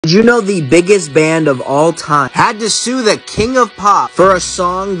Did you know the biggest band of all time had to sue the king of pop for a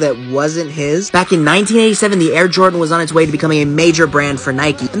song that wasn't his? Back in 1987, the Air Jordan was on its way to becoming a major brand for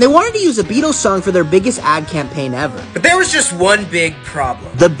Nike, and they wanted to use a Beatles song for their biggest ad campaign ever. But there was just one big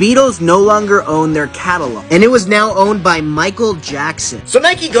problem. The Beatles no longer owned their catalog, and it was now owned by Michael Jackson. So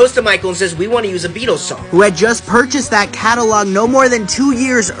Nike goes to Michael and says, we want to use a Beatles song, who had just purchased that catalog no more than 2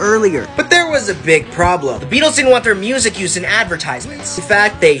 years earlier. But there was a big problem. The Beatles didn't want their music used in advertisements. In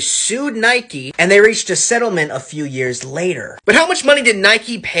fact, they sued Nike, and they reached a settlement a few years later. But how much money did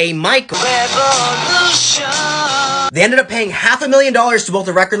Nike pay Michael? Revolution. They ended up paying $500,000 to both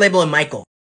the record label and Michael.